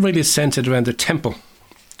was all really centered around the temple.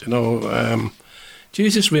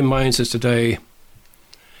 Jesus reminds us today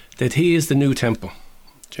that he is the new temple.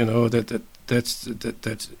 That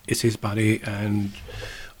is his body, and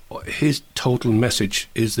his total message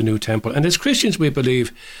is the new temple. And as Christians, we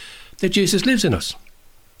believe that Jesus lives in us.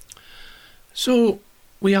 So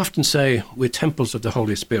we often say we're temples of the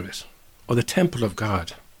Holy Spirit, or the temple of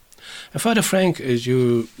God. And Father Frank, as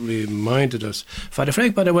you reminded us, Father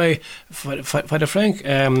Frank, by the way, Father Frank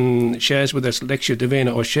shares with us Lectio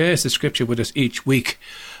Divina, or shares the Scripture with us each week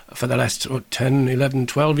for the last 10, 11,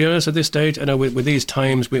 12 years at this stage. I know with these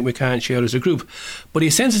times we can't share as a group, but he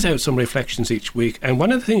sends us out some reflections each week. And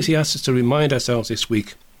one of the things he asks us to remind ourselves this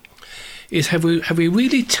week is have we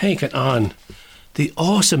really taken on the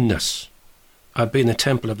awesomeness of being the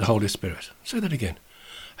temple of the Holy Spirit? Say that again.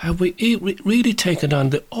 Have we really taken on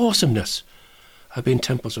the awesomeness of being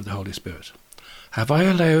temples of the Holy Spirit? Have I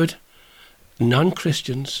allowed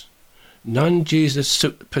non-Christians, non-Jesus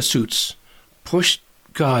pursuits push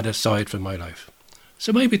God aside from my life?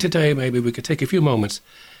 So maybe today, we could take a few moments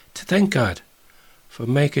to thank God for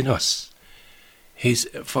making us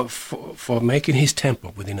for making his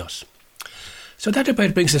temple within us. So that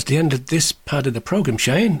about brings us to the end of this part of the program.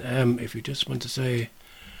 Shane, if you just want to say...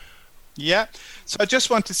 Yeah, so I just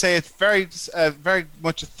want to say very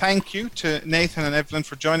much a thank you to Nathan and Evelyn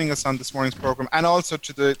for joining us on this morning's program, and also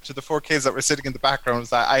to the four kids that were sitting in the background.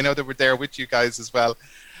 I know they were there with you guys as well.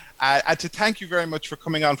 And to thank you very much for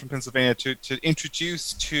coming on from Pennsylvania to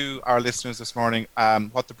introduce to our listeners this morning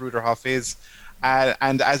what the Bruderhof is.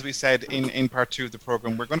 And as we said in part 2 of the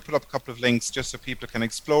program, we're going to put up a couple of links just so people can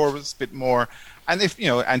explore us a bit more, and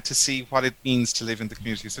and to see what it means to live in the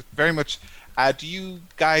community. So very much. Do you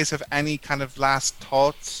guys have any kind of last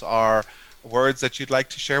thoughts or words that you'd like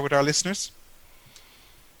to share with our listeners?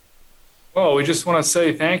 Well, we just want to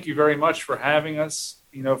say thank you very much for having us.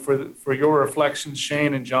 For your reflections,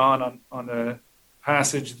 Shane and John, on the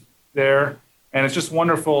passage there, and it's just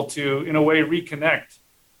wonderful to, in a way, reconnect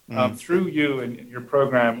through you and your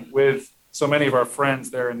program with so many of our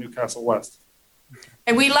friends there in Newcastle West.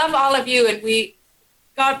 And we love all of you, and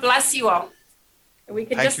God bless you all. And we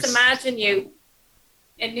can Thank just you. imagine you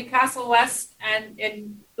in Newcastle West and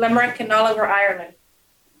in Limerick and all over Ireland.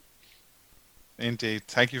 Indeed.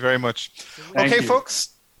 Thank you very much. Thank Okay, you. folks.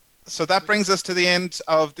 So that brings us to the end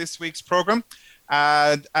of this week's program.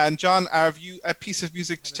 And John, have you a piece of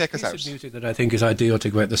music to take us Piece out? of music that I think is ideal to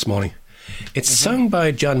go out this morning. It's sung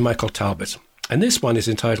by John Michael Talbot, and this one is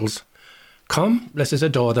entitled "Come, Let Us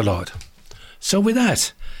Adore the Lord." So with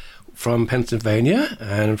that, from Pennsylvania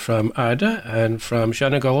and from Arda and from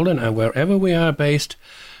Shanagolden and wherever we are based,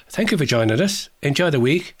 thank you for joining us. Enjoy the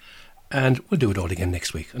week, and we'll do it all again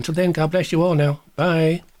next week. Until then, God bless you all now.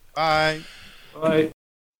 Bye. Bye. Bye.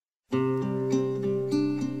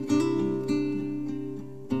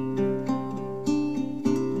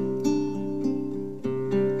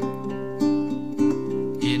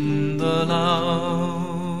 In the love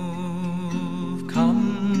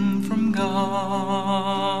come from God,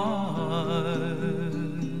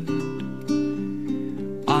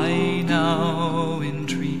 I now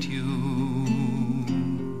entreat you,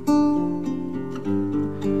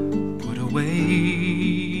 put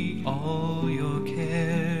away all your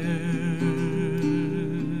cares,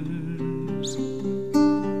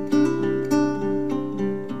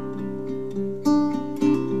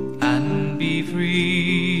 and be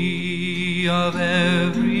free of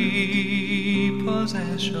every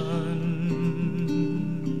possession,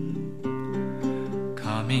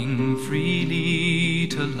 coming freely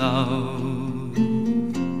to love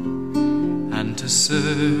and to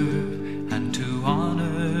serve and to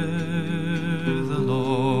honor the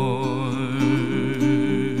Lord.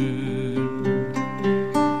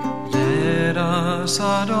 Let us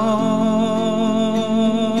adore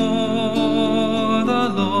the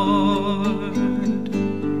Lord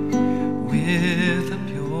with a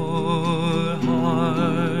pure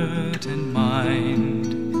heart and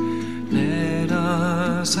mind. Let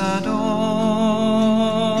us adore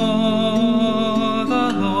the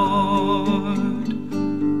Lord,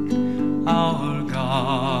 our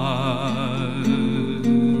God.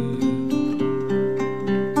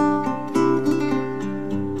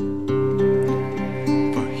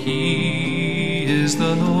 For He is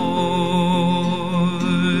the Lord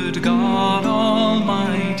God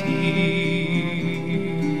Almighty,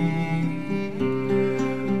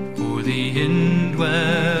 for the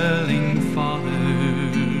indwelling Father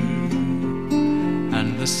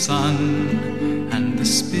and the Son and the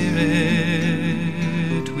Spirit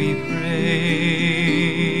we pray.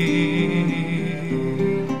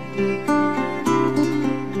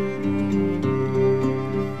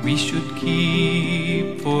 We should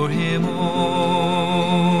keep for Him always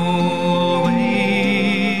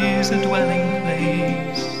a dwelling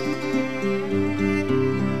place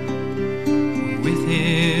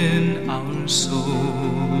within our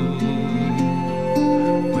soul,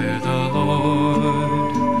 where the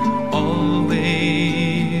Lord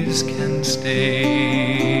always can stay.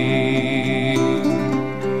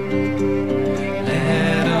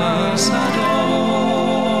 Let us adore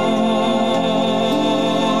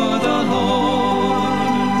the Lord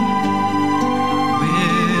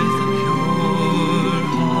with a pure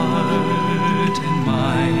heart and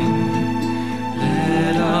mind.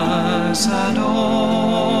 Let us adore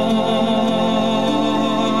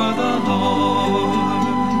the Lord,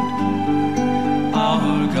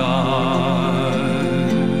 our God.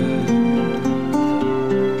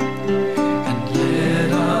 And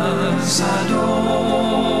let us adore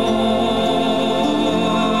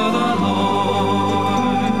the Lord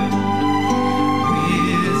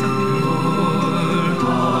with a pure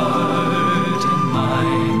heart and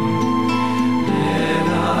mind. Let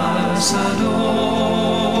us adore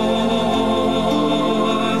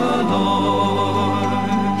the Lord,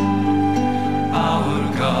 our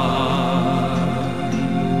God.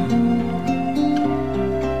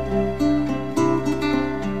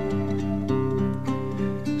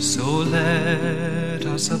 So let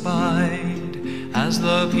us abide as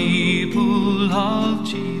the people of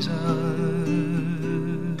Jesus,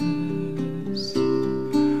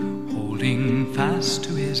 holding fast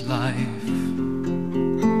to His life,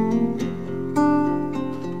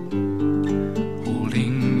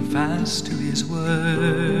 holding fast to His word,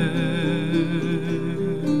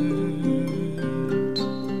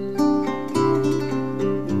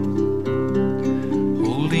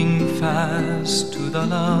 holding fast to the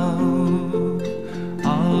love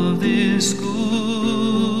of this good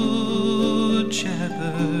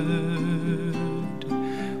shepherd.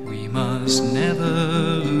 We must never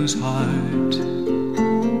lose heart,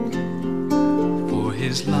 for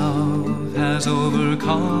His love has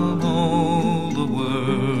overcome all the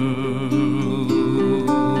world.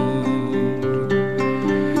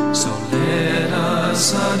 So let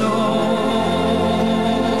us adore